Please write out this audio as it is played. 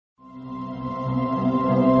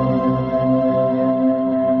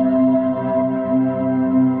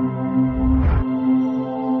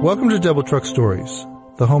Welcome to Double Truck Stories,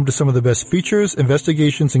 the home to some of the best features,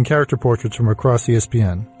 investigations, and character portraits from across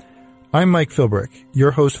ESPN. I'm Mike Philbrick, your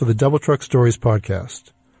host for the Double Truck Stories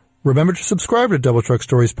podcast. Remember to subscribe to Double Truck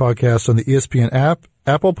Stories podcast on the ESPN app,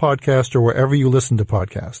 Apple Podcast, or wherever you listen to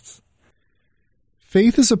podcasts.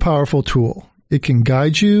 Faith is a powerful tool. It can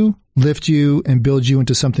guide you, lift you, and build you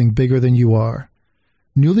into something bigger than you are.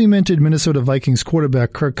 Newly minted Minnesota Vikings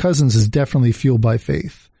quarterback Kirk Cousins is definitely fueled by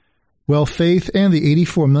faith. Well, faith and the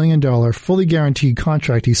 $84 million fully guaranteed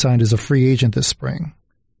contract he signed as a free agent this spring.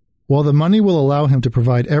 While the money will allow him to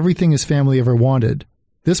provide everything his family ever wanted,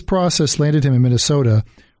 this process landed him in Minnesota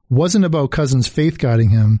wasn't about Cousins' faith guiding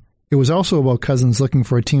him. It was also about Cousins looking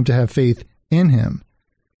for a team to have faith in him.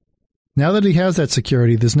 Now that he has that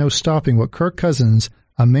security, there's no stopping what Kirk Cousins,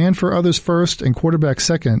 a man for others first and quarterback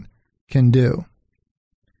second, can do.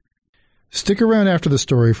 Stick around after the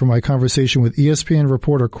story for my conversation with ESPN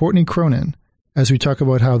reporter Courtney Cronin as we talk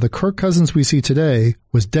about how the Kirk Cousins we see today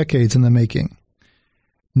was decades in the making.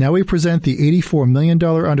 Now we present The $84 Million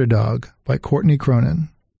Underdog by Courtney Cronin.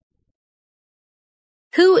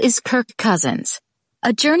 Who is Kirk Cousins?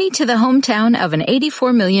 A Journey to the Hometown of an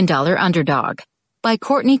 $84 million Underdog by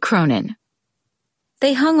Courtney Cronin.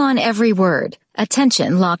 They hung on every word,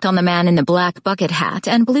 attention locked on the man in the black bucket hat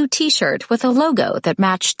and blue t-shirt with a logo that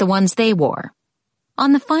matched the ones they wore.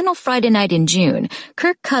 On the final Friday night in June,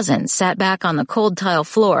 Kirk Cousins sat back on the cold tile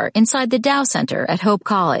floor inside the Dow Center at Hope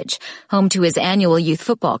College, home to his annual youth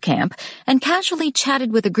football camp, and casually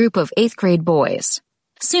chatted with a group of 8th grade boys.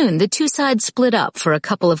 Soon, the two sides split up for a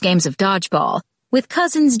couple of games of dodgeball, with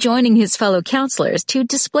Cousins joining his fellow counselors to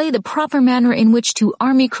display the proper manner in which to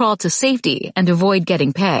army crawl to safety and avoid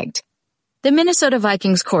getting pegged. The Minnesota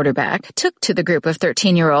Vikings quarterback took to the group of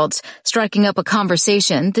 13-year-olds, striking up a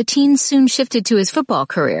conversation the teens soon shifted to his football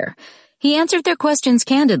career. He answered their questions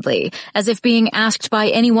candidly, as if being asked by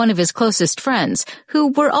any one of his closest friends, who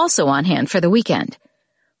were also on hand for the weekend.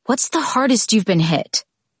 "What's the hardest you've been hit?"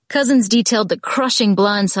 Cousins detailed the crushing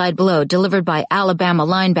blindside blow delivered by Alabama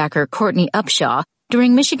linebacker Courtney Upshaw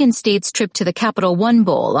during Michigan State's trip to the Capital One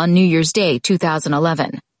Bowl on New Year's Day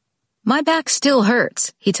 2011. "My back still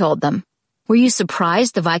hurts," he told them. "Were you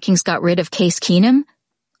surprised the Vikings got rid of Case Keenum?"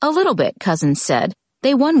 "A little bit," Cousins said.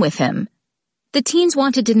 "They won with him." The teens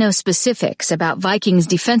wanted to know specifics about Vikings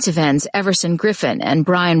defensive ends Everson Griffin and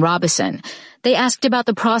Brian Robison. They asked about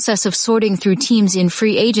the process of sorting through teams in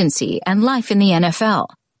free agency and life in the NFL.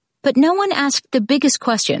 But no one asked the biggest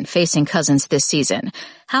question facing Cousins this season.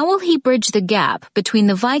 How will he bridge the gap between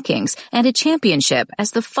the Vikings and a championship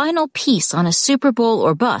as the final piece on a Super Bowl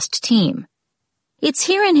or bust team? It's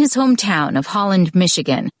here in his hometown of Holland,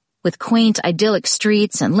 Michigan, with quaint, idyllic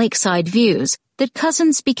streets and lakeside views, that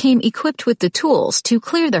Cousins became equipped with the tools to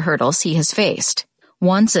clear the hurdles he has faced.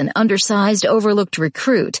 Once an undersized, overlooked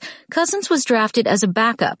recruit, Cousins was drafted as a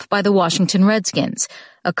backup by the Washington Redskins.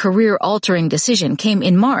 A career-altering decision came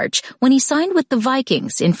in March when he signed with the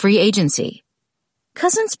Vikings in free agency.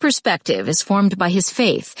 Cousins' perspective is formed by his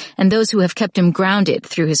faith and those who have kept him grounded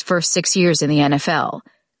through his first 6 years in the NFL.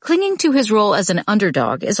 Clinging to his role as an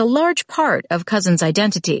underdog is a large part of Cousins'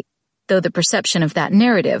 identity, though the perception of that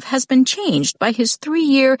narrative has been changed by his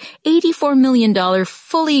 3-year, $84 million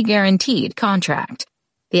fully guaranteed contract.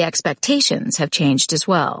 The expectations have changed as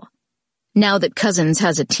well. Now that Cousins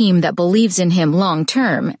has a team that believes in him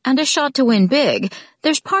long-term and a shot to win big,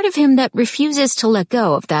 there's part of him that refuses to let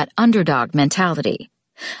go of that underdog mentality.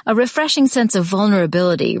 A refreshing sense of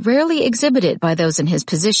vulnerability rarely exhibited by those in his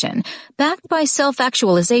position, backed by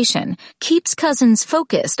self-actualization, keeps Cousins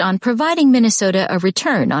focused on providing Minnesota a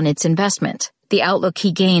return on its investment. The outlook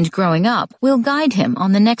he gained growing up will guide him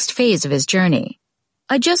on the next phase of his journey.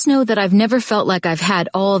 "I just know that I've never felt like I've had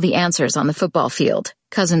all the answers on the football field,"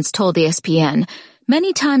 Cousins told ESPN.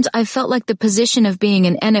 "Many times I've felt like the position of being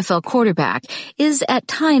an NFL quarterback is at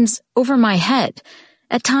times over my head.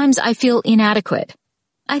 At times I feel inadequate.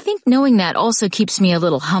 I think knowing that also keeps me a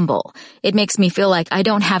little humble. It makes me feel like I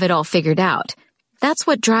don't have it all figured out. That's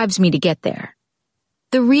what drives me to get there."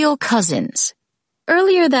 The real Cousins.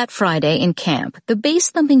 Earlier that Friday in camp, the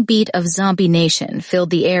bass-thumping beat of Zombie Nation filled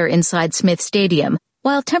the air inside Smith Stadium,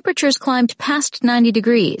 while temperatures climbed past 90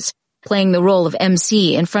 degrees. Playing the role of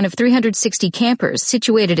MC in front of 360 campers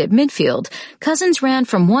situated at midfield, Cousins ran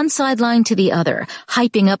from one sideline to the other,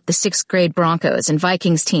 hyping up the 6th grade Broncos and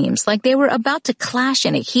Vikings teams like they were about to clash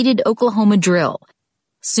in a heated Oklahoma drill.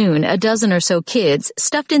 Soon, a dozen or so kids,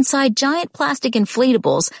 stuffed inside giant plastic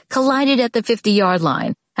inflatables, collided at the 50-yard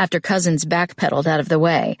line after Cousins backpedaled out of the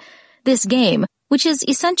way. This game, which is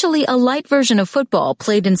essentially a light version of football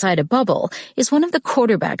played inside a bubble, is one of the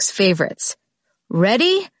quarterback's favorites.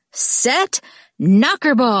 "Ready? Set?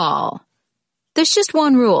 knocker ball. There's just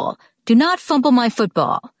one rule. Do not fumble my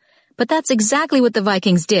football. But that's exactly what the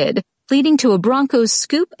Vikings did, leading to a Broncos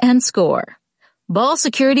scoop and score. Ball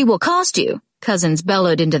security will cost you, Cousins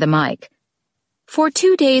bellowed into the mic. For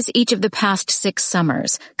 2 days each of the past 6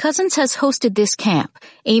 summers, Cousins has hosted this camp,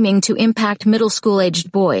 aiming to impact middle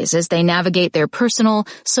school-aged boys as they navigate their personal,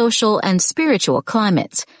 social, and spiritual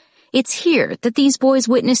climates. It's here that these boys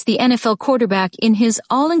witness the NFL quarterback in his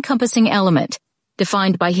all-encompassing element,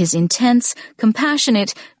 defined by his intense,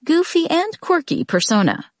 compassionate, goofy, and quirky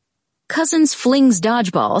persona. Cousins flings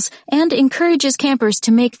dodgeballs and encourages campers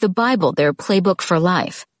to make the Bible their playbook for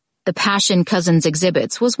life. The passion Cousins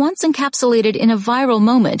exhibits was once encapsulated in a viral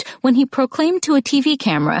moment when he proclaimed to a TV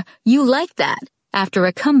camera, "You like that," after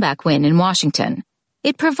a comeback win in Washington.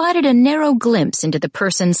 It provided a narrow glimpse into the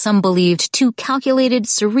person some believed too calculated,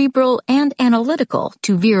 cerebral, and analytical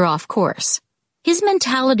to veer off course. His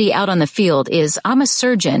mentality out on the field is, "I'm a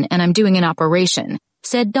surgeon and I'm doing an operation,"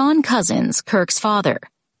 said Don Cousins, Kirk's father.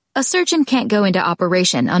 A surgeon can't go into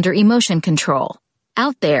operation under emotion control.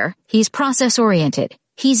 Out there, he's process-oriented.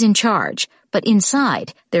 He's in charge, but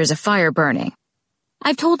inside, there's a fire burning.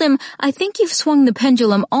 I've told him, "I think you've swung the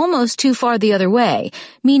pendulum almost too far the other way,"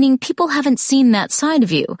 meaning people haven't seen that side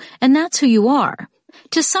of you, and that's who you are.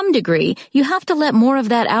 To some degree, you have to let more of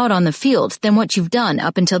that out on the field than what you've done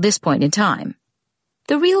up until this point in time.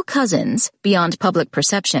 The real Cousins, beyond public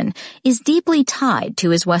perception, is deeply tied to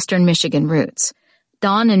his Western Michigan roots.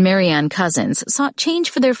 Don and Marianne Cousins sought change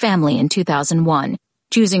for their family in 2001,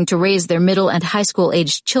 choosing to raise their middle and high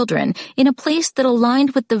school-aged children in a place that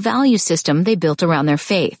aligned with the value system they built around their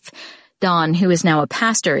faith. Don, who is now a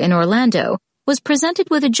pastor in Orlando, was presented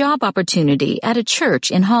with a job opportunity at a church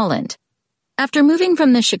in Holland. After moving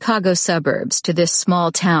from the Chicago suburbs to this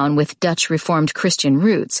small town with Dutch Reformed Christian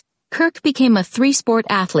roots, Kirk became a 3-sport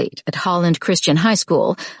athlete at Holland Christian High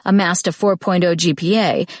School, amassed a 4.0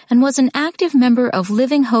 GPA, and was an active member of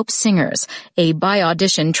Living Hope Singers, a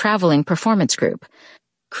by-audition traveling performance group.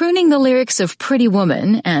 Crooning the lyrics of Pretty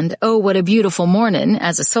Woman and Oh What a Beautiful Mornin'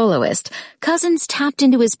 as a soloist, Cousins tapped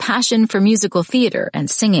into his passion for musical theater and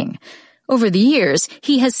singing. Over the years,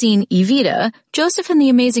 he has seen Evita, Joseph and the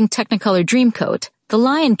Amazing Technicolor Dreamcoat, The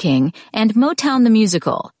Lion King, and Motown the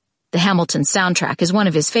Musical. The Hamilton soundtrack is one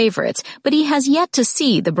of his favorites, but he has yet to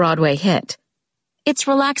see the Broadway hit. "It's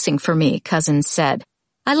relaxing for me," Cousins said.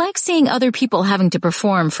 "I like seeing other people having to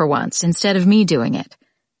perform for once instead of me doing it."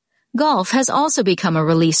 Golf has also become a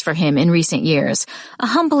release for him in recent years, a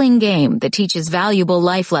humbling game that teaches valuable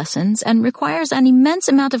life lessons and requires an immense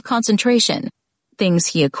amount of concentration, things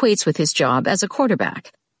he equates with his job as a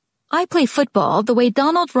quarterback. "I play football the way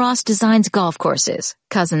Donald Ross designs golf courses,"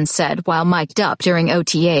 Cousins said while mic'd up during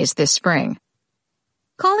OTAs this spring.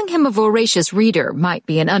 Calling him a voracious reader might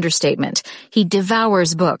be an understatement. He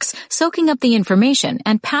devours books, soaking up the information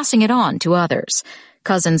and passing it on to others.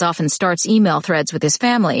 Cousins often starts email threads with his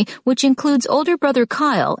family, which includes older brother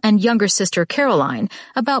Kyle and younger sister Caroline,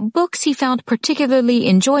 about books he found particularly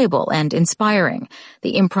enjoyable and inspiring.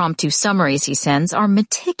 The impromptu summaries he sends are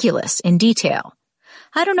meticulous in detail.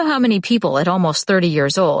 "I don't know how many people at almost 30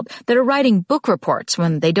 years old that are writing book reports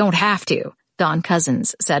when they don't have to," Don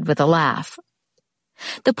Cousins said with a laugh.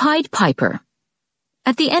 The Pied Piper.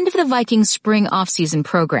 At the end of the Vikings spring off-season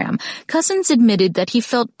program, Cousins admitted that he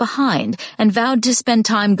felt behind and vowed to spend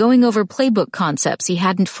time going over playbook concepts he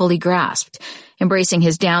hadn't fully grasped. Embracing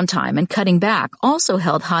his downtime and cutting back also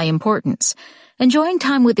held high importance. Enjoying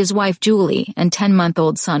time with his wife Julie and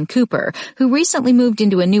 10-month-old son Cooper, who recently moved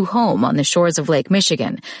into a new home on the shores of Lake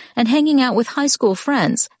Michigan, and hanging out with high school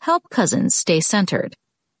friends help Cousins stay centered.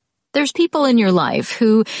 There's people in your life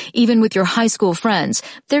who, even with your high school friends,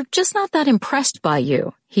 they're just not that impressed by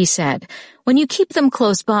you, he said. When you keep them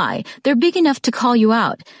close by, they're big enough to call you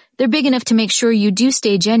out. They're big enough to make sure you do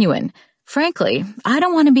stay genuine. Frankly, I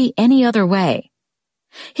don't want to be any other way.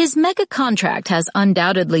 His mega contract has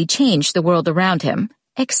undoubtedly changed the world around him,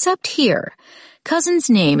 except here. Cousins'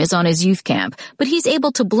 name is on his youth camp, but he's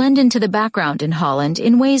able to blend into the background in Holland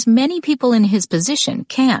in ways many people in his position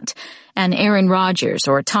can't. An Aaron Rodgers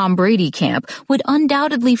or Tom Brady camp would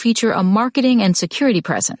undoubtedly feature a marketing and security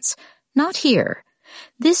presence. Not here.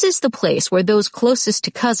 This is the place where those closest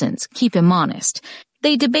to Cousins keep him honest.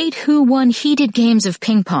 They debate who won heated games of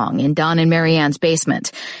ping pong in Don and Marianne's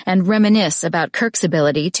basement and reminisce about Kirk's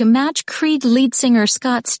ability to match Creed lead singer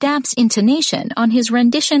Scott Stapp's intonation on his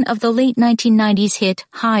rendition of the late 1990s hit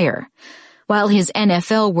Higher. While his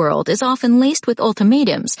NFL world is often laced with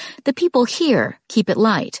ultimatums, the people here keep it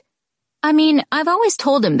light. I mean, I've always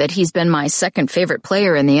told him that he's been my second favorite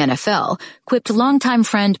player in the NFL, quipped longtime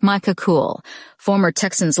friend Micah Cool. Former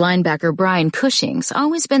Texans linebacker Brian Cushing's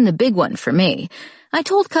always been the big one for me. I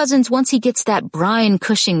told Cousins once he gets that Brian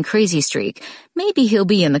Cushing crazy streak, maybe he'll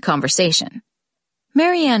be in the conversation.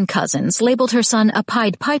 Marianne Cousins labeled her son a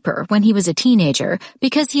Pied Piper when he was a teenager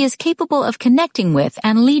because he is capable of connecting with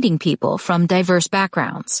and leading people from diverse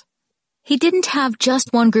backgrounds. He didn't have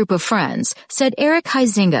just one group of friends, said Eric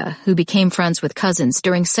Huizinga, who became friends with Cousins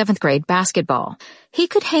during 7th grade basketball. He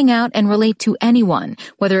could hang out and relate to anyone,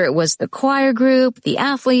 whether it was the choir group, the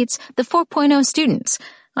athletes, the 4.0 students.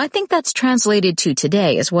 I think that's translated to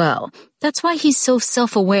today as well. That's why he's so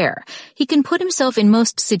self-aware. He can put himself in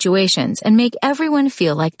most situations and make everyone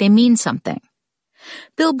feel like they mean something.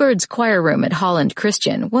 Bill Byrd's choir room at Holland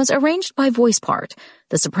Christian was arranged by voice part.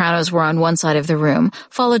 The sopranos were on one side of the room,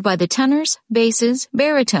 followed by the tenors, basses,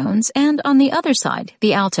 baritones, and on the other side,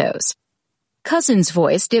 the altos. Cousins'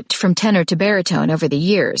 voice dipped from tenor to baritone over the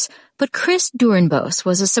years, but Chris Doornbos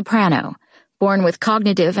was a soprano. Born with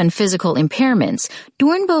cognitive and physical impairments,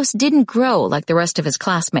 Doornbos didn't grow like the rest of his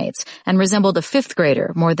classmates and resembled a 5th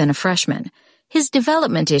grader more than a freshman. His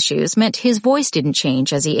development issues meant his voice didn't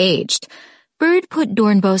change as he aged. Byrd put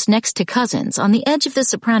Doornbos next to Cousins on the edge of the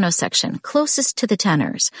soprano section, closest to the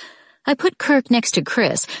tenors. I put Kirk next to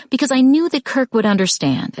Chris because I knew that Kirk would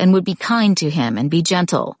understand and would be kind to him and be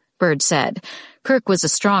gentle, Byrd said. Kirk was a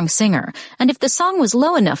strong singer, and if the song was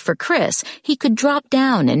low enough for Chris, he could drop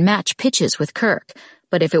down and match pitches with Kirk.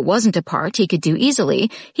 But if it wasn't a part he could do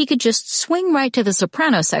easily, he could just swing right to the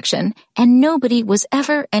soprano section, and nobody was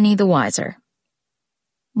ever any the wiser.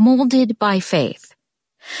 Molded by faith.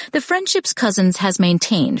 The friendships Cousins has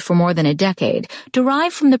maintained for more than a decade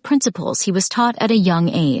derive from the principles he was taught at a young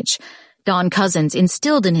age. Don Cousins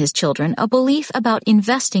instilled in his children a belief about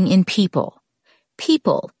investing in people.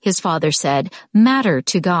 People, his father said, matter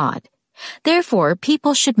to God. Therefore,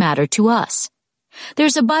 people should matter to us.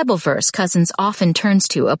 There's a Bible verse Cousins often turns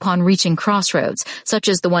to upon reaching crossroads, such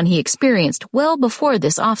as the one he experienced well before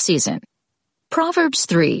this off-season. Proverbs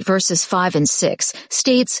 3, verses 5 and 6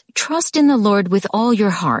 states, "Trust in the Lord with all your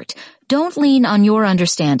heart. Don't lean on your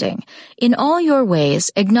understanding. In all your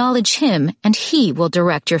ways, acknowledge Him, and He will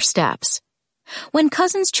direct your steps." When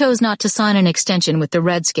Cousins chose not to sign an extension with the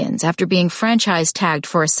Redskins after being franchise tagged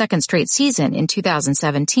for a second straight season in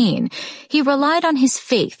 2017, he relied on his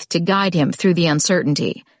faith to guide him through the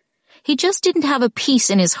uncertainty. He just didn't have a peace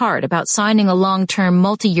in his heart about signing a long-term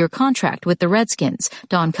multi-year contract with the Redskins,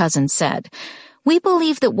 Don Cousins said. "We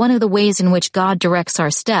believe that one of the ways in which God directs our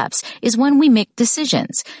steps is when we make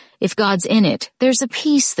decisions. If God's in it, there's a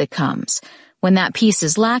peace that comes. When that peace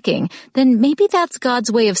is lacking, then maybe that's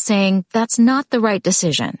God's way of saying that's not the right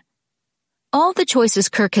decision." All the choices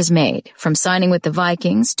Kirk has made, from signing with the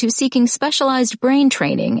Vikings to seeking specialized brain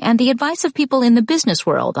training and the advice of people in the business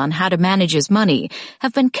world on how to manage his money,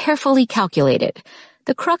 have been carefully calculated.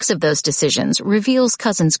 The crux of those decisions reveals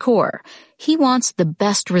Cousins' core. He wants the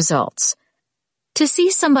best results. To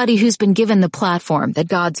see somebody who's been given the platform that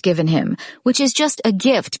God's given him, which is just a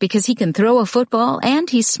gift because he can throw a football and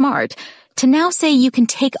he's smart, to now say you can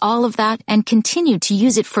take all of that and continue to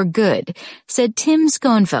use it for good, said Tim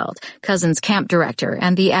Schoenfeld, Cousins' camp director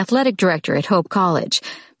and the athletic director at Hope College.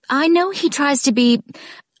 "I know he tries to be,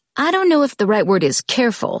 I don't know if the right word is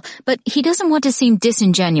careful, but he doesn't want to seem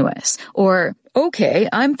disingenuous or, okay,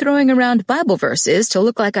 I'm throwing around Bible verses to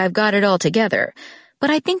look like I've got it all together. But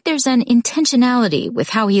I think there's an intentionality with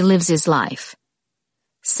how he lives his life."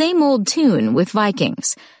 Same old tune with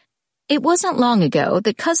Vikings. It wasn't long ago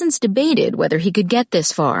that Cousins debated whether he could get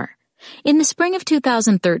this far. In the spring of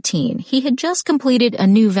 2013, he had just completed a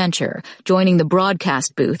new venture, joining the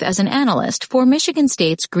broadcast booth as an analyst for Michigan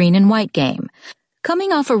State's Green and White game.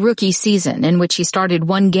 Coming off a rookie season in which he started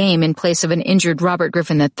one game in place of an injured Robert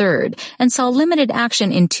Griffin III and saw limited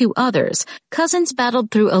action in 2 others, Cousins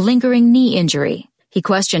battled through a lingering knee injury. He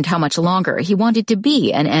questioned how much longer he wanted to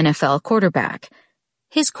be an NFL quarterback.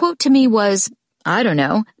 His quote to me was, "I don't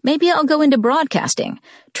know, maybe I'll go into broadcasting,"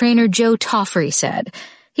 trainer Joe Toffrey said.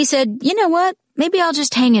 He said, "You know what, maybe I'll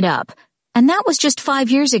just hang it up." And that was just 5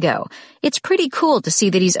 years ago. It's pretty cool to see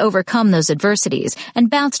that he's overcome those adversities and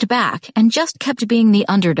bounced back and just kept being the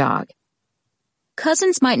underdog.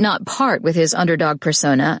 Cousins might not part with his underdog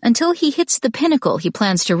persona until he hits the pinnacle he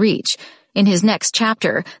plans to reach. In his next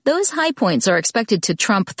chapter, those high points are expected to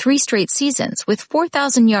trump 3 straight seasons with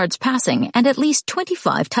 4,000 yards passing and at least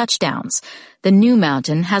 25 touchdowns. The new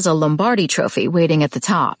mountain has a Lombardi trophy waiting at the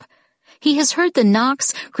top. He has heard the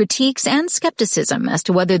knocks, critiques, and skepticism as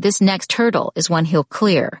to whether this next hurdle is one he'll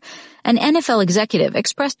clear. An NFL executive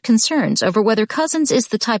expressed concerns over whether Cousins is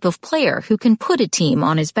the type of player who can put a team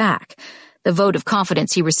on his back. The vote of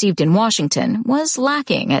confidence he received in Washington was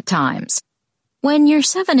lacking at times. When you're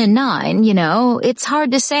 7-9, it's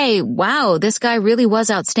hard to say, wow, this guy really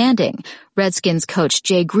was outstanding, Redskins coach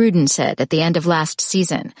Jay Gruden said at the end of last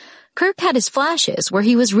season. Kirk had his flashes where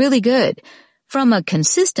he was really good. From a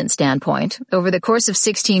consistent standpoint, over the course of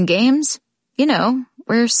 16 games,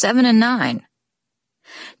 we're 7-9.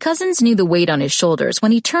 Cousins knew the weight on his shoulders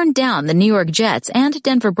when he turned down the New York Jets and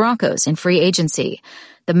Denver Broncos in free agency.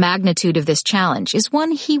 The magnitude of this challenge is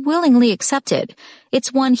one he willingly accepted.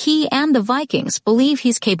 It's one he and the Vikings believe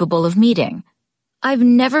he's capable of meeting. I've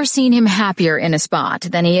never seen him happier in a spot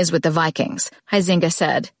than he is with the Vikings, Huizenga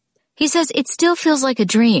said. He says it still feels like a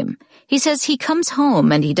dream. He says he comes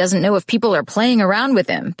home and he doesn't know if people are playing around with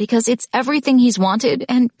him because it's everything he's wanted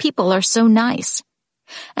and people are so nice.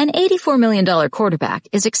 An $84 million quarterback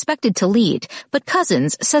is expected to lead, but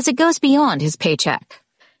Cousins says it goes beyond his paycheck.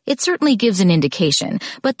 It certainly gives an indication,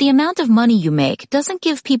 but the amount of money you make doesn't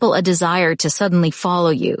give people a desire to suddenly follow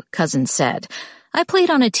you, Cousins said. I played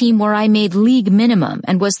on a team where I made league minimum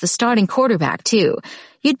and was the starting quarterback too.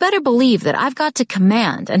 You'd better believe that I've got to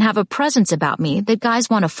command and have a presence about me that guys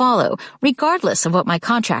want to follow, regardless of what my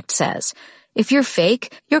contract says. If you're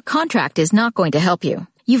fake, your contract is not going to help you.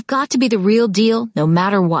 You've got to be the real deal no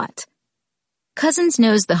matter what. Cousins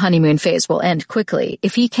knows the honeymoon phase will end quickly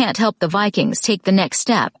if he can't help the Vikings take the next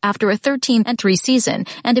step after a 13-3 season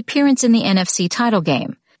and appearance in the NFC title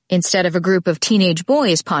game. Instead of a group of teenage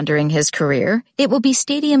boys pondering his career, it will be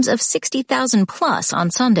stadiums of 60,000 plus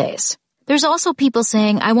on Sundays. There's also people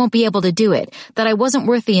saying I won't be able to do it, that I wasn't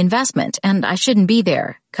worth the investment, and I shouldn't be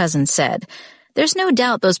there, Cousins said. There's no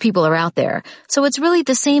doubt those people are out there, so it's really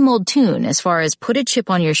the same old tune as far as put a chip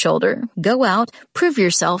on your shoulder, go out, prove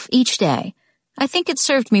yourself each day. I think it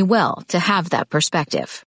served me well to have that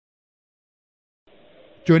perspective.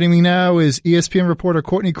 Joining me now is ESPN reporter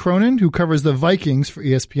Courtney Cronin, who covers the Vikings for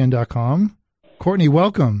ESPN.com. Courtney,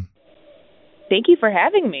 welcome. Thank you for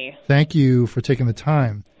having me. Thank you for taking the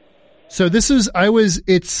time. So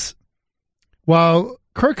while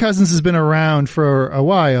Kirk Cousins has been around for a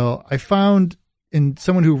while, I found in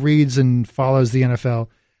someone who reads and follows the NFL,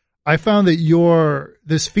 I found that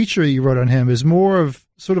this feature you wrote on him is more of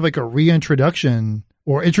sort of like a reintroduction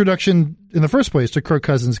or introduction in the first place to Kirk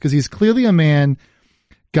Cousins, because he's clearly a man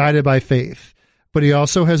guided by faith, but he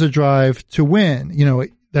also has a drive to win.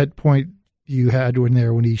 That point you had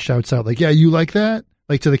when he shouts out like, yeah, you like that?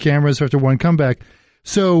 Like to the cameras after one comeback.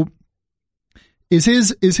 So is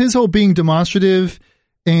his whole being demonstrative,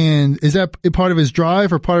 and is that a part of his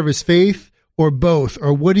drive or part of his faith or both?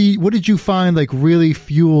 Or what did you find like really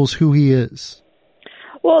fuels who he is?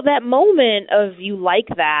 Well, that moment of you like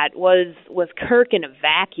that was Kirk in a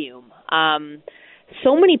vacuum.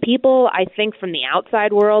 So many people, I think, from the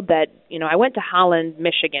outside world that, I went to Holland,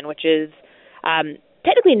 Michigan, which is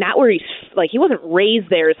technically not where he wasn't raised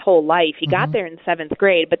there his whole life. He got there in 7th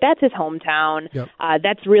grade, but that's his hometown. Yep.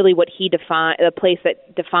 That's really what the place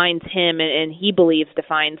that defines him and he believes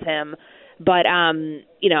defines him. But,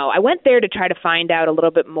 I went there to try to find out a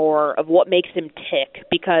little bit more of what makes him tick,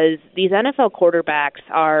 because these NFL quarterbacks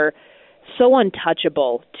are so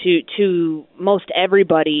untouchable to most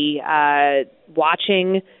everybody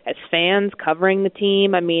watching as fans, covering the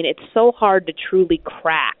team. I mean, it's so hard to truly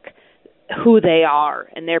crack who they are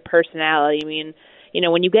and their personality. I mean,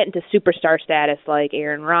 when you get into superstar status like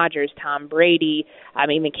Aaron Rodgers, Tom Brady,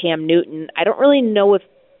 even Cam Newton, I don't really know if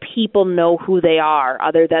people know who they are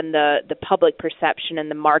other than the public perception and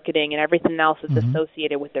the marketing and everything else that's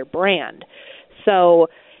associated with their brand. So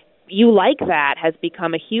you like that has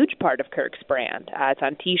become a huge part of Kirk's brand. It's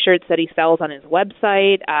on T-shirts that he sells on his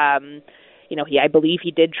website. I believe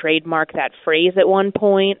he did trademark that phrase at one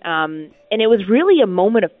point. And it was really a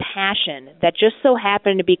moment of passion that just so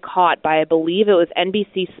happened to be caught by, I believe it was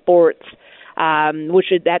NBC Sports, which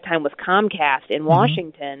at that time was Comcast in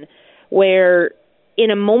Washington, where in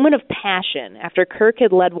a moment of passion, after Kirk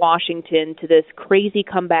had led Washington to this crazy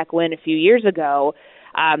comeback win a few years ago,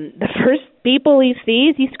 the first people he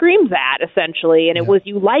sees, he screams at, essentially. And it was,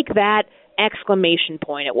 you like that, exclamation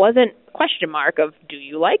point. It wasn't question mark of, do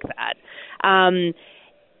you like that?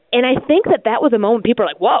 And I think that was a moment people are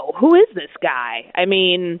like, whoa, who is this guy? I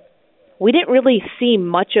mean, we didn't really see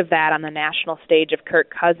much of that on the national stage of Kirk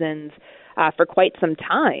Cousins for quite some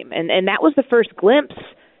time. And that was the first glimpse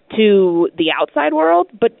to the outside world.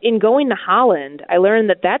 But in going to Holland, I learned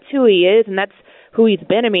that that's who he is, and that's who he's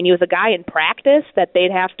been. I mean, he was a guy in practice that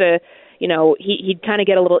they'd have to, he'd kind of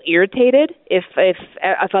get a little irritated if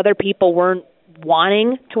other people weren't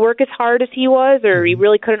wanting to work as hard as he was, or he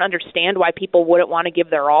really couldn't understand why people wouldn't want to give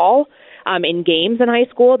their all. In games in high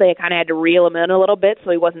school, they kind of had to reel him in a little bit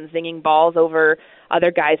so he wasn't zinging balls over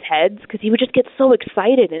other guys' heads, because he would just get so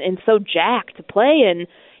excited and so jacked to play. And,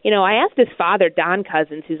 I asked his father, Don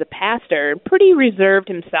Cousins, who's a pastor, pretty reserved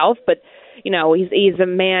himself, but, he's a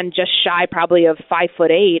man just shy probably of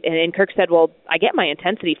 5'8", and Kirk said, well, I get my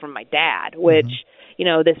intensity from my dad, which,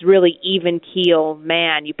 this really even keel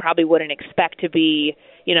man you probably wouldn't expect to be,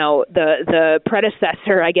 the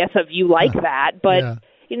predecessor, I guess, of you like that. But,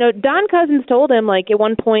 Don Cousins told him, like, at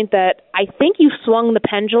one point that I think you swung the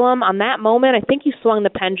pendulum on that moment. I think you swung the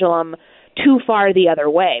pendulum too far the other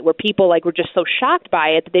way, where people were just so shocked by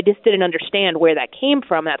it that they just didn't understand where that came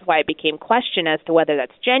from. That's why it became question as to whether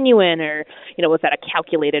that's genuine or, was that a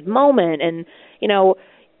calculated moment. And,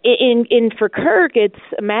 in for Kirk, it's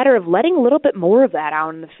a matter of letting a little bit more of that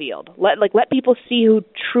out in the field. Let people see who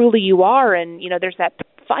truly you are, and, there's that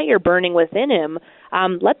fire burning within him.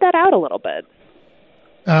 Let that out a little bit.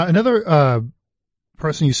 Another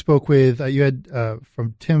person you spoke with, you had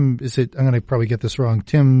from Tim, I'm going to probably get this wrong,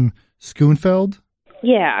 Tim Schoenfeld?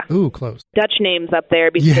 Yeah. Ooh, close. Dutch names up there,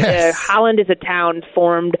 because yes. Holland is a town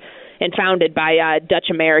formed and founded by Dutch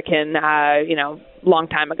American, long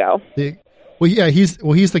time ago. He's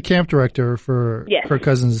the camp director for Kirk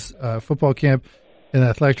Cousins' football camp and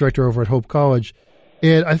athletic director over at Hope College.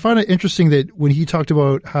 And I find it interesting that when he talked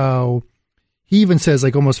about how he even says,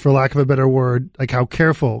 almost for lack of a better word, how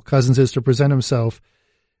careful Cousins is to present himself.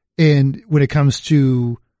 And when it comes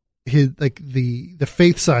to his, the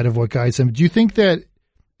faith side of what guides him, do you think that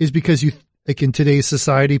is because in today's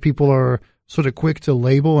society, people are sort of quick to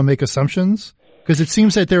label and make assumptions? Because it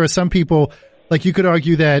seems that there are some people, you could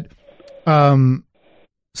argue that, when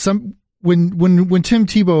Tim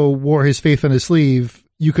Tebow wore his faith on his sleeve,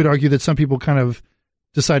 you could argue that some people kind of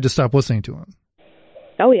decide to stop listening to him.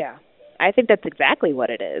 Oh, yeah. I think that's exactly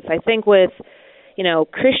what it is. I think with,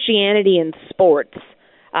 Christianity and sports,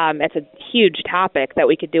 it's a huge topic that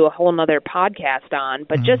we could do a whole nother podcast on,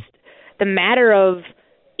 but just the matter of,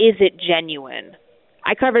 is it genuine?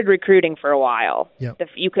 I covered recruiting for a while. Yep.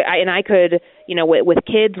 I could, with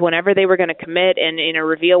kids, whenever they were going to commit and,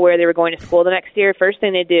 reveal where they were going to school the next year, first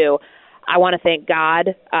thing they do, I want to thank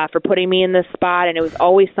God for putting me in this spot, and it was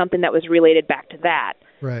always something that was related back to that.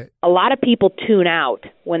 Right. A lot of people tune out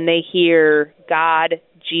when they hear God,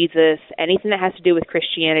 Jesus, anything that has to do with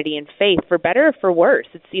Christianity and faith, for better or for worse.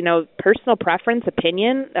 It's, personal preference,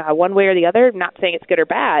 opinion, one way or the other. I'm not saying it's good or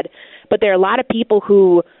bad, but there are a lot of people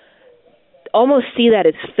who almost see that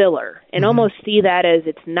as filler and almost see that as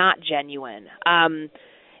it's not genuine. And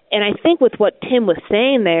I think with what Tim was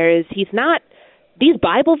saying there is he's not – these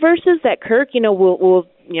Bible verses that Kirk, will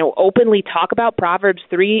openly talk about, Proverbs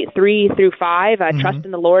 3:3-5, trust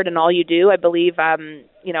in the Lord in all you do. I believe, I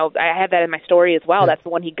have that in my story as well. Yeah. That's the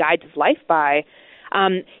one he guides his life by.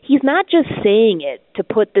 He's not just saying it to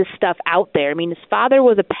put this stuff out there. I mean, his father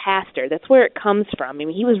was a pastor. That's where it comes from. I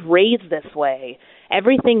mean, he was raised this way.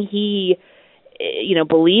 Everything he,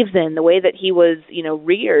 believes in, the way that he was,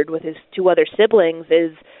 reared with his two other siblings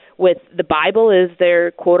is with the Bible is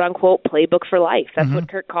their quote-unquote playbook for life. That's what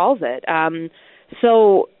Kirk calls it.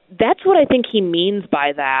 So that's what I think he means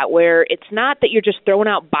by that, where it's not that you're just throwing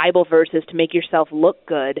out Bible verses to make yourself look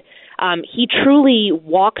good. He truly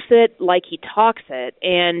walks it like he talks it.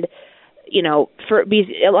 And, for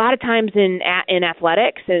a lot of times in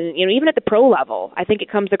athletics and, even at the pro level, I think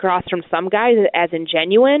it comes across from some guys as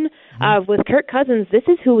ingenuine. With Kirk Cousins, this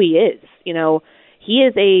is who he is. He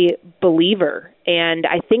is a believer, and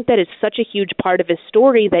I think that is such a huge part of his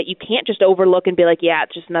story that you can't just overlook and be like, yeah,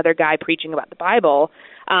 it's just another guy preaching about the Bible,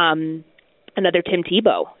 another Tim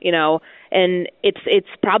Tebow, and it's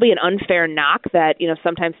probably an unfair knock that,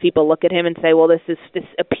 sometimes people look at him and say, well, this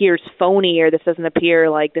appears phony, or this doesn't appear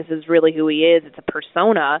like this is really who he is. It's a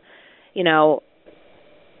persona,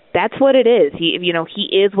 that's what it is. He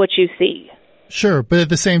is what you see. Sure. But at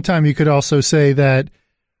the same time, you could also say that,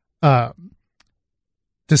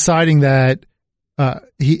 deciding that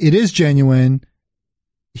it is genuine,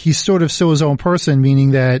 he's sort of still his own person,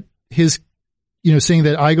 meaning that his, saying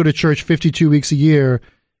that I go to church 52 weeks a year,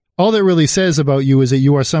 all that really says about you is that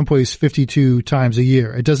you are someplace 52 times a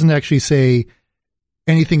year. It doesn't actually say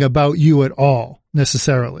anything about you at all,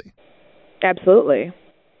 necessarily. Absolutely.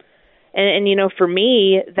 And for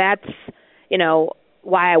me, that's,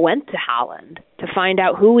 why I went to Holland, to find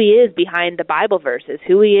out who he is behind the Bible verses,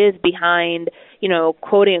 who he is behind,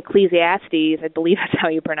 quoting Ecclesiastes, I believe that's how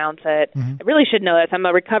you pronounce it. Mm-hmm. I really should know this. I'm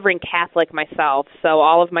a recovering Catholic myself, so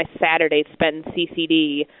all of my Saturdays spent in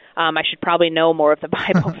CCD. I should probably know more of the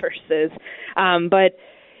Bible verses. But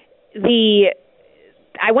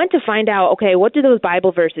I went to find out, okay, what do those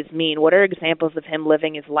Bible verses mean? What are examples of him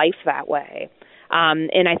living his life that way?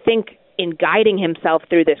 And I think in guiding himself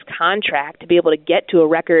through this contract to be able to get to a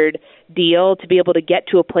record deal, to be able to get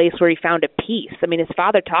to a place where he found a peace. I mean, his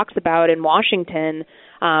father talks about in Washington,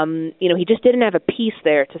 he just didn't have a peace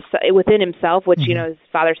there within himself, which, his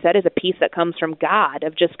father said is a peace that comes from God,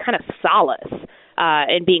 of just kind of solace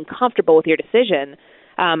and being comfortable with your decision.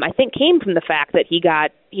 I think came from the fact that he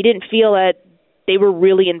didn't feel that they were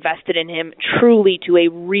really invested in him truly to a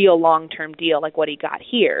real long-term deal like what he got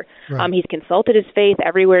here. Right. He's consulted his faith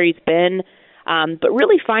everywhere he's been, but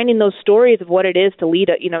really finding those stories of what it is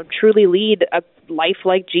to truly lead a life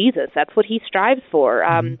like Jesus. That's what he strives for.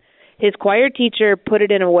 His choir teacher put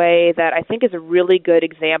it in a way that I think is a really good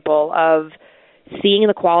example of seeing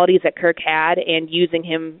the qualities that Kirk had and using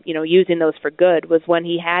those for good. Was when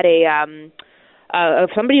he had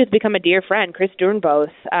somebody who's become a dear friend, Chris Durnbos,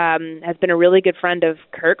 has been a really good friend of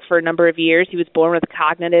Kirk for a number of years. He was born with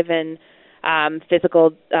cognitive and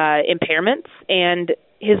physical impairments, and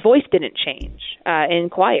his voice didn't change in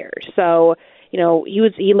choir. So,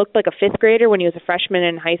 he looked like a fifth grader when he was a freshman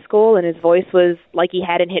in high school, and his voice was like he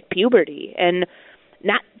hadn't hit puberty. And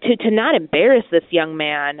to not embarrass this young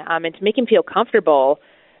man and to make him feel comfortable,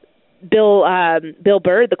 Bill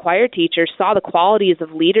Bird, the choir teacher, saw the qualities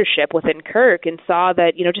of leadership within Kirk and saw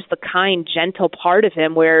that, just the kind, gentle part of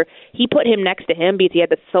him where he put him next to him because he had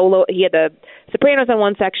the sopranos on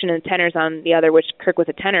one section and tenors on the other, which Kirk was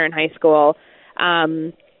a tenor in high school.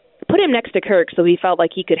 Put him next to Kirk so he felt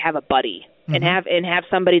like he could have a buddy and have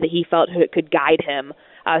somebody that he felt could guide him,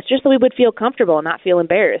 just so he would feel comfortable and not feel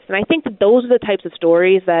embarrassed. And I think that those are the types of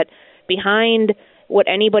stories that behind what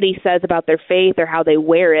anybody says about their faith or how they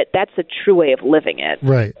wear it, that's a true way of living it.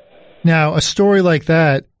 Right. Now, a story like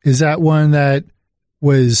that, is that one that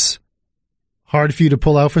was hard for you to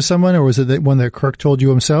pull out for someone, or was it that one that Kirk told you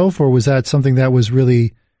himself, or was that something that was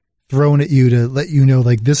really thrown at you to let you know,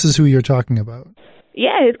 like, this is who you're talking about?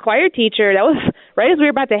 Yeah, his choir teacher, that was right as we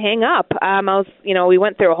were about to hang up. We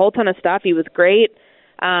went through a whole ton of stuff. He was great.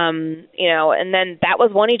 And then that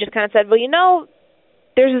was one he just kind of said, well,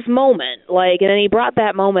 there's this moment, and then he brought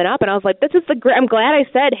that moment up, and I was like, I'm glad I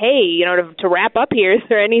said, hey, to wrap up here, is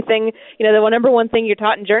there anything, the number one thing you're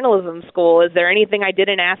taught in journalism school, is there anything I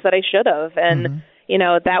didn't ask that I should have? And,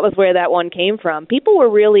 that was where that one came from. People were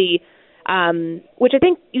really, which I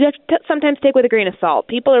think you have to sometimes take with a grain of salt.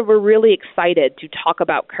 People were really excited to talk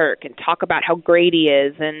about Kirk and talk about how great he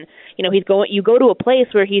is. And, you go to a place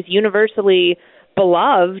where he's universally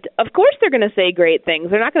beloved, of course they're going to say great things.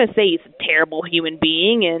 They're not going to say he's a terrible human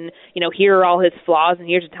being and, here are all his flaws and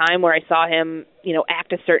here's a time where I saw him,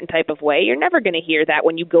 act a certain type of way. You're never going to hear that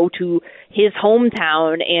when you go to his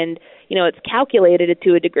hometown and, it's calculated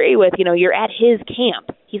to a degree with, you're at his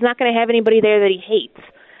camp. He's not going to have anybody there that he hates.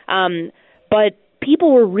 But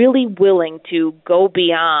people were really willing to go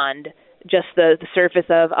beyond just the surface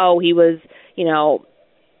of, he was,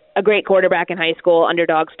 a great quarterback in high school,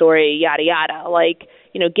 underdog story, yada, yada,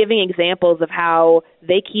 giving examples of how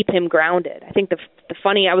they keep him grounded. I think the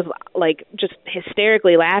funny, I was just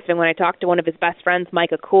hysterically laughing when I talked to one of his best friends,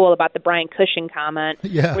 Micah Cool, about the Brian Cushing comment,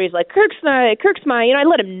 where he's like, Kirk's my, I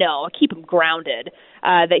let him know, I keep him grounded,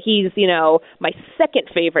 that he's, my second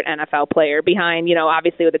favorite NFL player behind,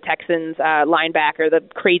 obviously with the Texans linebacker, the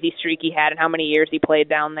crazy streak he had and how many years he played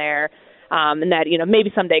down there, and that,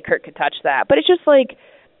 maybe someday Kirk could touch that. But it's just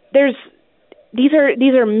these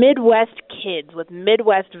are Midwest kids with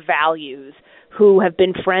Midwest values who have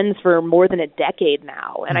been friends for more than a decade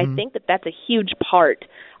now. And I think that that's a huge part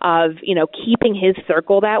of, keeping his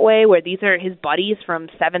circle that way, where these are his buddies from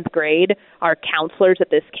 7th grade are counselors at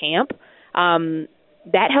this camp.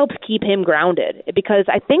 That helps keep him grounded, because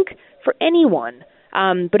I think for anyone,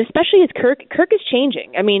 but especially as Kirk is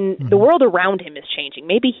changing. I mean, the world around him is changing.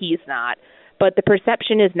 Maybe he's not. But the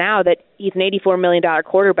perception is now that he's an $84 million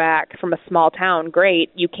quarterback from a small town.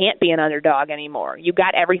 Great. You can't be an underdog anymore. You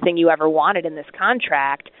got everything you ever wanted in this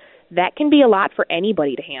contract. That can be a lot for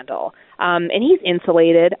anybody to handle. And he's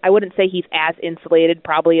insulated. I wouldn't say he's as insulated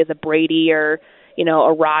probably as a Brady or,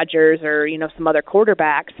 a Rodgers or, some other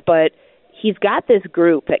quarterbacks. But he's got this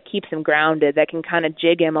group that keeps him grounded, that can kind of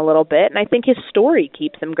jig him a little bit. And I think his story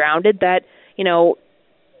keeps him grounded, that,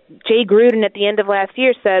 Jay Gruden at the end of last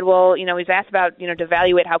year said, well, he's asked about, to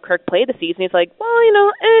evaluate how Kirk played the season. He's like, well,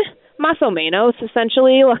 más o menos,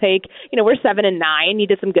 essentially. Like, we're 7-9. He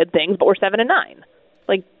did some good things, but we're 7-9.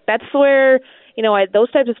 Like, that's where,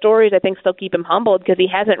 those types of stories I think still keep him humbled because he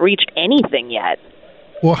hasn't reached anything yet.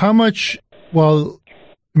 Well, how much, the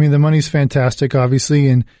money's fantastic, obviously,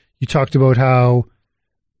 and you talked about how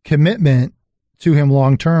commitment to him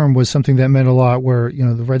long-term was something that meant a lot where,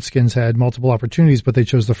 the Redskins had multiple opportunities, but they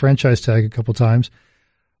chose the franchise tag a couple times.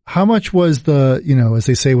 How much was the, as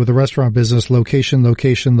they say with the restaurant business, location, being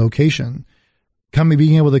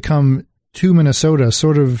able to come to Minnesota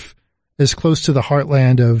sort of as close to the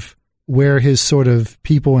heartland of where his sort of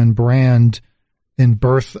people and brand and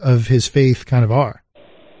birth of his faith kind of are?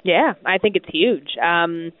 Yeah, I think it's huge.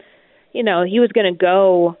 He was going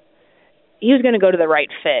to go to the right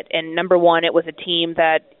fit. And number one, it was a team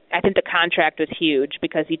that I think the contract was huge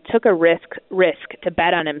because he took a risk to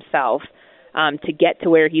bet on himself to get to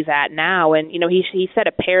where he's at now. And, he set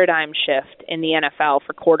a paradigm shift in the NFL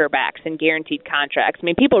for quarterbacks and guaranteed contracts. I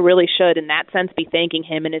mean, people really should, in that sense, be thanking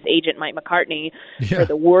him and his agent, Mike McCartney, for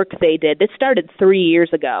the work they did. This started 3 years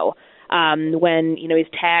ago when, he's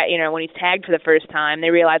tagged for the first time. They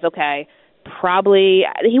realized, okay, probably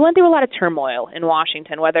he went through a lot of turmoil in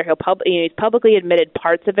Washington, whether he's publicly admitted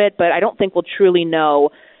parts of it, but I don't think we'll truly know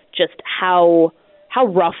just how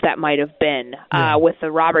rough that might have been with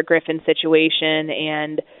the Robert Griffin situation.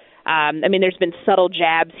 And there's been subtle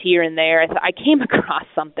jabs here and there. I came across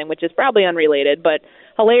something which is probably unrelated but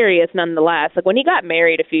hilarious nonetheless. Like when he got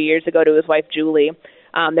married a few years ago to his wife Julie,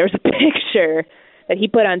 there was a picture that he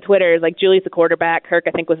put on Twitter. Like, Julie's the quarterback, Kirk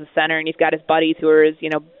I think was the center, and he's got his buddies who are his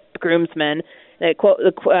groomsmen.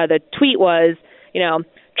 The tweet was,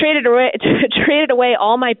 traded away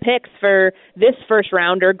all my picks for this first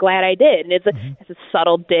rounder. Glad I did. And it's a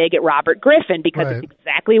subtle dig at Robert Griffin because it's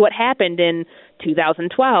exactly what happened in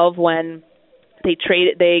 2012 when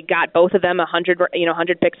they got both of them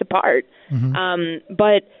 100 picks apart.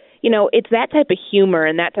 But it's that type of humor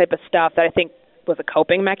and that type of stuff that I think was a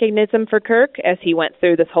coping mechanism for Kirk as he went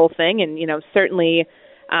through this whole thing. And certainly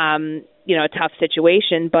a tough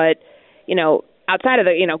situation, but outside of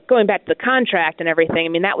the, going back to the contract and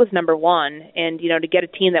everything, that was number one. And, to get a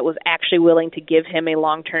team that was actually willing to give him a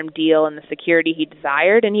long-term deal and the security he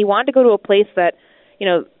desired. And he wanted to go to a place that,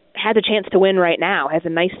 has a chance to win right now, has a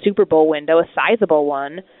nice Super Bowl window, a sizable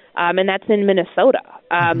one. And that's in Minnesota.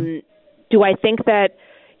 Do I think that,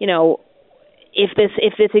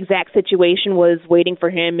 if this exact situation was waiting for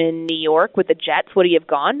him in New York with the Jets, would he have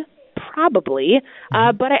gone? Probably,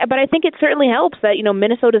 but I think it certainly helps that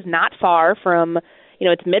Minnesota's not far from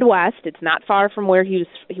it's Midwest. It's not far from where he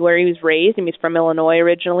was raised. He's from Illinois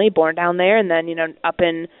originally, born down there, and then up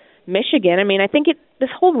in Michigan. I think this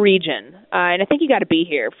whole region, and I think you got to be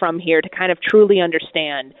from here to kind of truly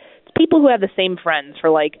understand. It's people who have the same friends for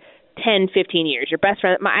like 10, 15 years. Your best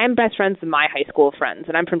friend. I'm best friends with my high school friends,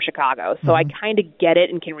 and I'm from Chicago, so I kind of get it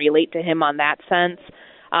and can relate to him on that sense.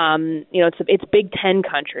 It's Big Ten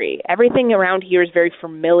country. Everything around here is very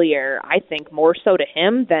familiar, I think, more so to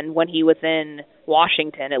him than when he was in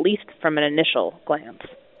Washington, at least from an initial glance.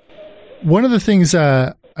 One of the things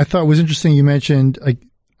I thought was interesting, you mentioned,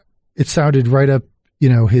 it sounded right up,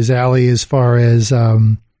 his alley as far as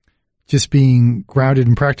just being grounded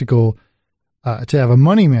and practical, to have a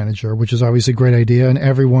money manager, which is obviously a great idea, and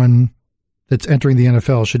everyone that's entering the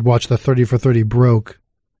NFL should watch the 30 for 30 broke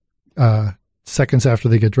seconds after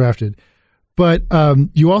they get drafted. But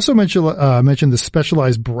you also mentioned the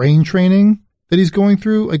specialized brain training that he's going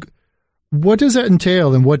through. Like, what does that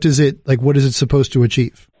entail, and what is it supposed to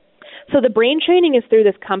achieve? So the brain training is through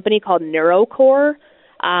this company called NeuroCore,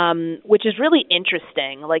 which is really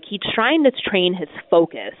interesting. Like, he's trying to train his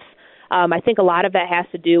focus. I think a lot of that has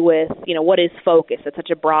to do with, what is focus?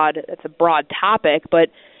 It's a broad topic, but,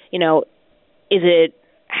 is it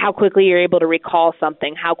how quickly you're able to recall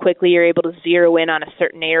something, how quickly you're able to zero in on a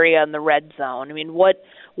certain area in the red zone? What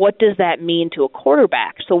does that mean to a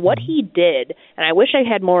quarterback? So what he did, and I wish I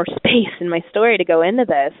had more space in my story to go into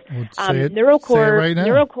this. NeuroCore, right now.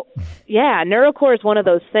 NeuroCore is one of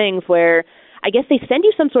those things where I guess they send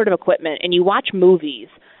you some sort of equipment and you watch movies.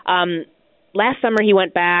 Last summer he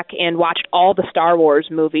went back and watched all the Star Wars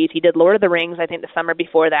movies. He did Lord of the Rings, I think, the summer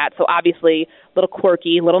before that. So obviously a little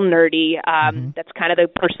quirky, a little nerdy. That's kind of the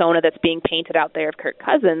persona that's being painted out there of Kirk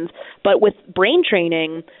Cousins. But with brain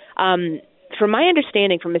training, from my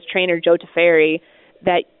understanding from his trainer, Joe Teferi,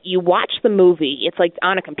 that you watch the movie, it's like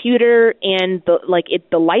on a computer, and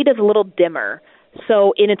the light is a little dimmer.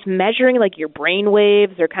 So it's measuring like your brain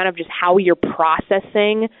waves or kind of just how you're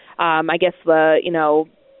processing, I guess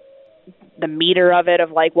the meter of it, of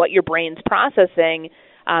like what your brain's processing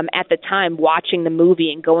at the time watching the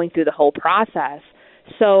movie and going through the whole process.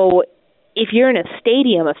 So if you're in a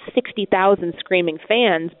stadium of 60,000 screaming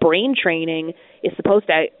fans, brain training is supposed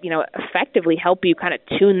to, effectively help you kind of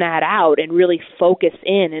tune that out and really focus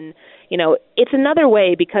in. And, it's another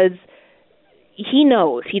way because he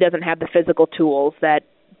knows he doesn't have the physical tools that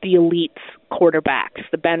the elite quarterbacks,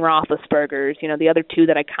 the Ben Roethlisbergers, the other two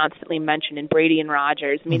that I constantly mention, and Brady and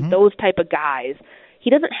Rodgers. I mean, those type of guys, he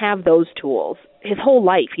doesn't have those tools. His whole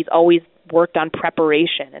life, he's always worked on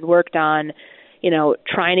preparation and worked on,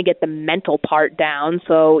 trying to get the mental part down.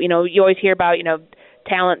 So, you always hear about,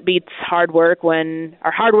 talent beats hard work or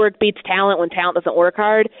hard work beats talent when talent doesn't work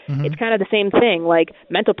hard. It's kind of the same thing. Like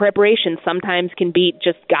mental preparation sometimes can beat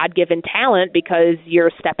just God-given talent because you're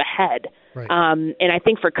a step ahead. Right. And I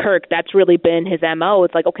think for Kirk, that's really been his MO.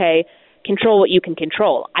 It's like, okay, control what you can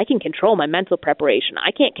control. I can control my mental preparation. I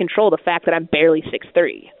can't control the fact that I'm barely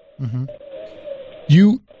 6'3".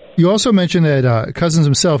 You also mentioned that Cousins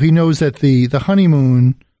himself, he knows that the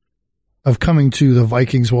honeymoon of coming to the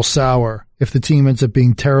Vikings will sour if the team ends up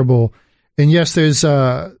being terrible. And yes, there's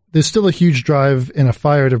still a huge drive and a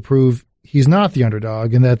fire to prove he's not the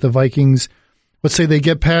underdog and that the Vikings, let's say they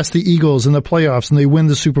get past the Eagles in the playoffs and they win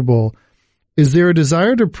the Super Bowl. Is there a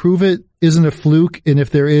desire to prove it isn't a fluke? And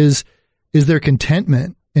if there is there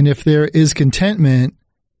contentment? And if there is contentment,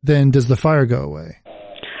 then does the fire go away?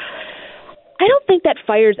 I don't think that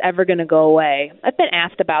fire's ever going to go away. I've been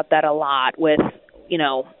asked about that a lot with,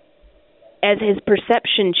 as his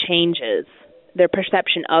perception changes, their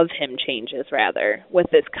perception of him changes, rather, with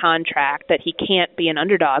this contract that he can't be an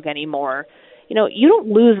underdog anymore. You don't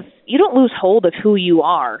lose hold of who you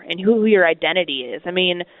are and who your identity is. I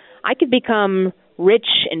mean, I could become rich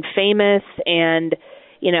and famous and,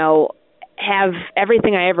 have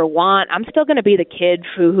everything I ever want. I'm still going to be the kid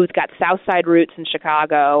who's got South Side roots in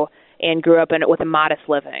Chicago and grew up in it with a modest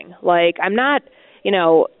living. Like, I'm not,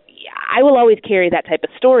 I will always carry that type of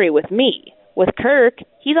story with me. With Kirk,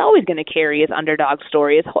 he's always going to carry his underdog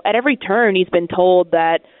story. At every turn, he's been told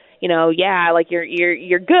that,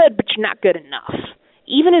 you're good, but you're not good enough.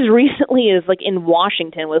 Even as recently as in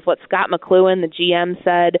Washington with what Scott McLuhan, the GM,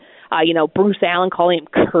 said, Bruce Allen calling him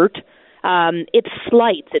Kurt. It's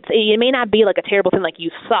slights. It may not be a terrible thing like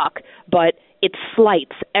you suck, but it's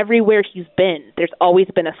slights. Everywhere he's been, there's always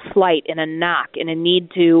been a slight and a knock and a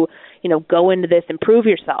need to, go into this and prove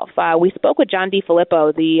yourself. We spoke with John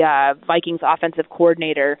DeFilippo, the Vikings offensive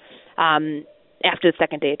coordinator, after the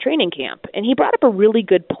second day of training camp, and he brought up a really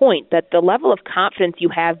good point that the level of confidence you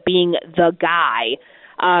have being the guy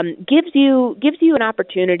gives you an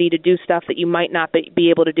opportunity to do stuff that you might not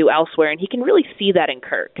be able to do elsewhere, and he can really see that in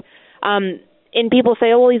Kirk. And people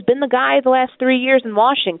say, oh, well, he's been the guy the last 3 years in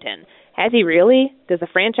Washington. Has he really? Does the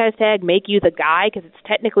franchise tag make you the guy? Because it's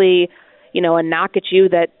technically, a knock at you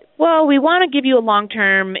that, well, we want to give you a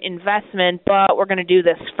long-term investment, but we're going to do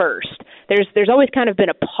this first. There's always kind of been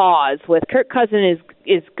a pause with Kirk Cousins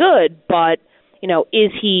is good, but,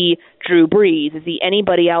 is he Drew Brees? Is he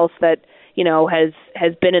anybody else that,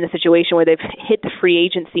 has been in a situation where they've hit the free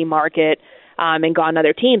agency market and gone to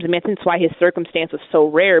other teams? I mean, that's why his circumstance was so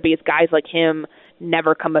rare, because guys like him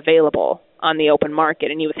never come available on the open market,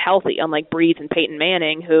 and he was healthy, unlike Brees and Peyton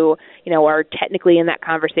Manning, who, are technically in that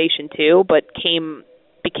conversation too, but became,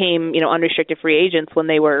 unrestricted free agents when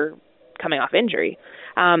they were coming off injury.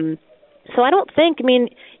 So I don't think,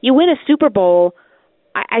 you win a Super Bowl,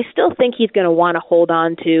 I still think he's going to want to hold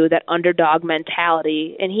on to that underdog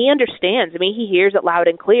mentality, and he understands. He hears it loud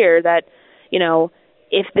and clear that,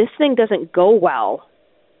 if this thing doesn't go well,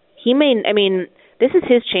 this is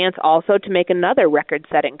his chance also to make another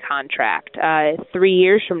record-setting contract 3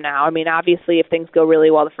 years from now. Obviously, if things go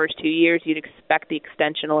really well the first 2 years, you'd expect the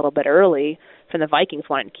extension a little bit early from the Vikings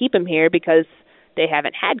wanting to keep him here because they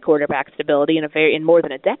haven't had quarterback stability in more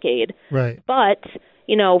than a decade. Right. But,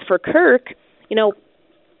 for Kirk,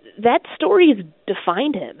 that story's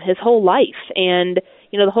defined him his whole life. And,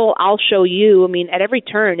 the whole I'll show you, at every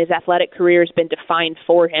turn, his athletic career has been defined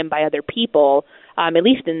for him by other people, at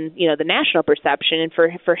least in, the national perception. And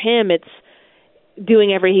for him, it's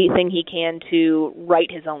doing everything he can to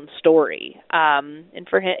write his own story. And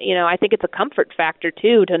for him, I think it's a comfort factor,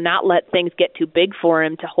 too, to not let things get too big for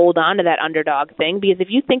him, to hold on to that underdog thing. Because if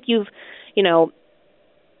you think the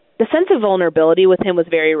sense of vulnerability with him was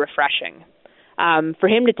very refreshing. For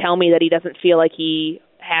him to tell me that he doesn't feel like he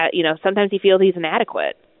sometimes he feels he's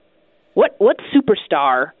inadequate. What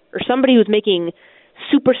superstar or somebody who's making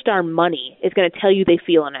superstar money is going to tell you they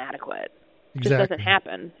feel inadequate? It just doesn't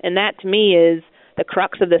happen. And that, to me, is the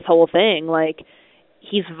crux of this whole thing.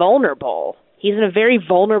 He's vulnerable. He's in a very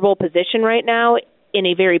vulnerable position right now, in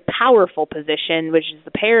a very powerful position, which is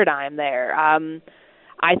the paradigm there.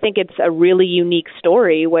 I think it's a really unique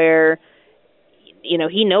story where,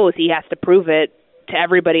 he knows he has to prove it to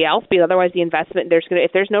everybody else, because otherwise the investment,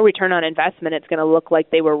 if there's no return on investment, it's going to look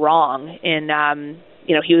like they were wrong, and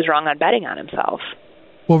he was wrong on betting on himself.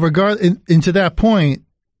 Well, and to that point,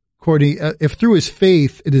 Courtney, if through his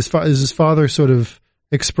faith, as his father sort of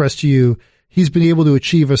expressed to you, he's been able to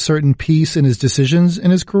achieve a certain peace in his decisions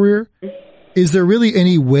in his career, is there really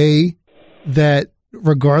any way that,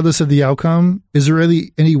 regardless of the outcome, is there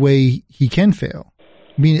really any way he can fail?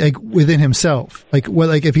 I mean, like within himself, like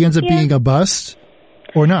if he ends up being a bust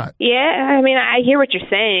or not? Yeah, I mean, I hear what you're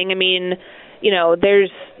saying. I mean,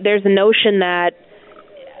 there's a notion that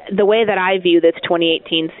the way that I view this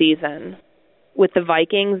 2018 season with the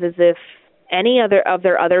Vikings is if any other of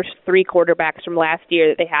their other three quarterbacks from last year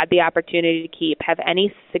that they had the opportunity to keep have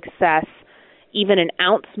any success, even an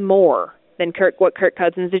ounce more than what Kirk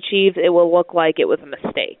Cousins achieved, it will look like it was a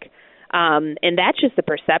mistake. And that's just the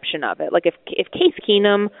perception of it. Like if Case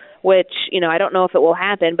Keenum, which, I don't know if it will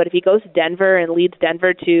happen, but if he goes to Denver and leads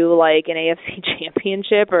Denver to like an AFC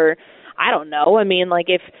championship, or I don't know. I mean, like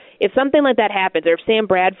if something like that happens, or if Sam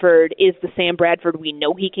Bradford is the Sam Bradford we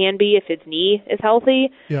know he can be if his knee is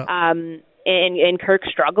healthy, and Kirk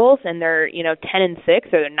struggles and they're 10-6 or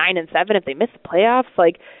they're 9-7 if they miss the playoffs,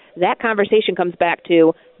 like that conversation comes back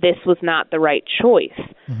to this was not the right choice.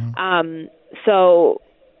 Mm-hmm. So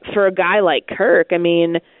for a guy like Kirk, I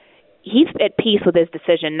mean, he's at peace with his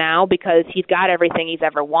decision now because he's got everything he's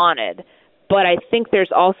ever wanted. But I think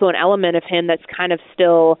there's also an element of him that's kind of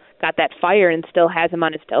still got that fire and still has him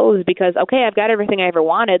on his toes because, okay, I've got everything I ever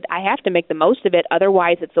wanted. I have to make the most of it.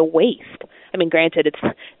 Otherwise, it's a waste. I mean, granted, it's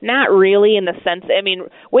not really in the sense,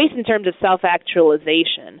 waste in terms of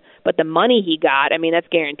self-actualization. But the money he got, that's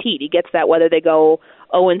guaranteed. He gets that whether they go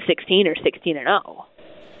 0-16 or 16-0.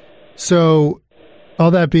 So,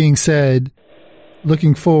 all that being said,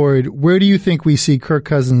 looking forward, where do you think we see Kirk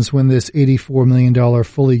Cousins when this $84 million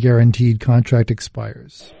fully guaranteed contract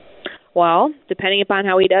expires? Well, depending upon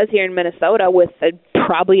how he does here in Minnesota with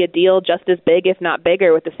probably a deal just as big, if not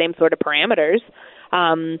bigger, with the same sort of parameters,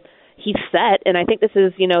 he's set. And I think this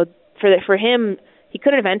is, for him, he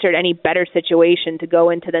couldn't have entered any better situation to go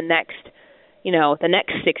into the next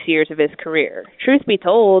 6 years of his career. Truth be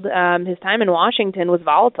told, his time in Washington was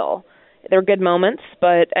volatile. There were good moments,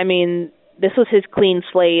 but, this was his clean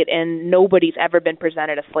slate, and nobody's ever been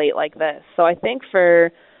presented a slate like this. So I think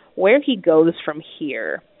for where he goes from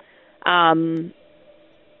here,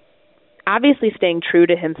 obviously staying true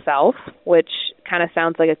to himself, which kind of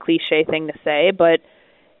sounds like a cliche thing to say, but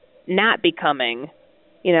not becoming,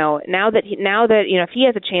 now that if he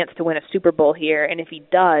has a chance to win a Super Bowl here, and if he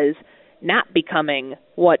does, not becoming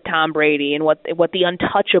what Tom Brady and what the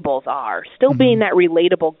untouchables are, still being that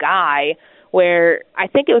relatable guy where I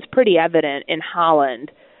think it was pretty evident in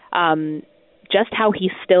Holland just how he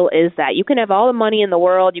still is that. You can have all the money in the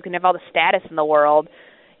world, you can have all the status in the world,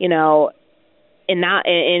 and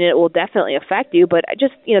it will definitely affect you, but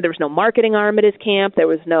just, there was no marketing arm at his camp, there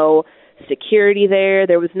was no security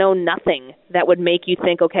there was no nothing that would make you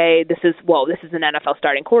think, okay, this is an NFL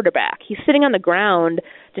starting quarterback. He's sitting on the ground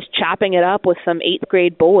just chopping it up with some 8th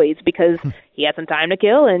grade boys because he had some time to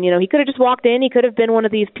kill, and he could have just walked in. He could have been one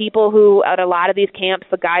of these people who at a lot of these camps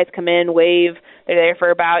the guys come in, wave, they're there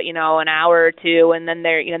for about an hour or two, and then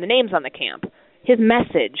they're the name's on the camp. His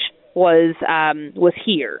message was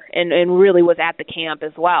here and really was at the camp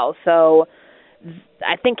as well. So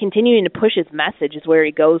I think continuing to push his message is where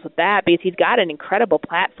he goes with that, because he's got an incredible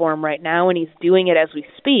platform right now and he's doing it as we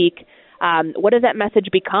speak. What does that message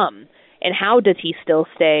become? And how does he still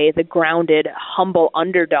stay the grounded, humble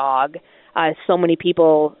underdog, as so many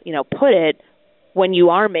people, put it, when you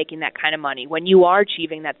are making that kind of money, when you are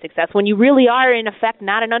achieving that success, when you really are, in effect,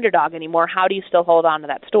 not an underdog anymore? How do you still hold on to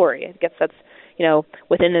that story? I guess that's,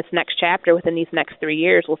 within this next chapter, within these next 3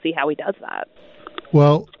 years, we'll see how he does that.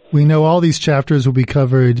 Well, we know all these chapters will be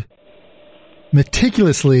covered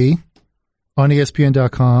meticulously on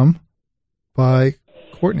ESPN.com by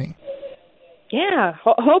Courtney. Yeah,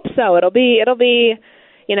 hope so. It'll be.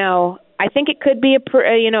 I think it could be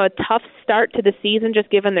a tough start to the season just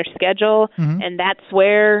given their schedule, and that's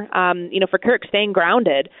where for Kirk staying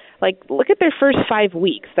grounded. Like, look at their first 5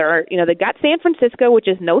 weeks. They got San Francisco, which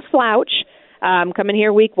is no slouch, coming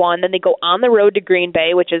here week 1. Then they go on the road to Green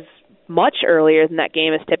Bay, which is much earlier than that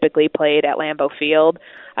game is typically played at Lambeau Field.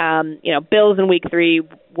 Bills in week 3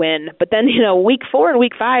 win, but then week 4 and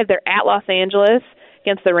week 5 they're at Los Angeles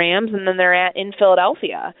against the Rams, and then they're in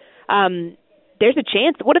Philadelphia. There's a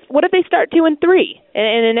chance. What if they start 2-3,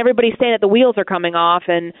 and everybody's saying that the wheels are coming off,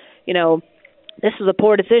 and this was a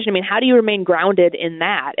poor decision. I mean, how do you remain grounded in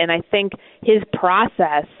that? And I think his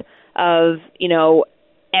process of,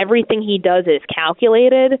 everything he does is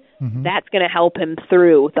calculated. That's going to help him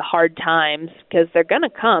through the hard times, because they're going to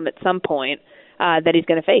come at some point that he's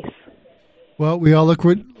going to face. Well, we all look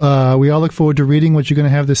forward to reading what you're going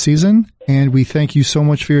to have this season, and we thank you so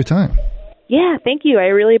much for your time. Yeah, thank you. I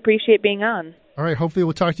really appreciate being on. All right. Hopefully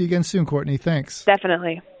we'll talk to you again soon, Courtney. Thanks.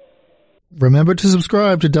 Definitely. Remember to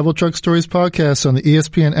subscribe to Double Truck Stories podcast on the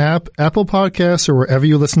ESPN app, Apple Podcasts, or wherever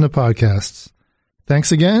you listen to podcasts.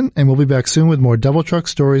 Thanks again, and we'll be back soon with more Double Truck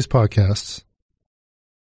Stories podcasts.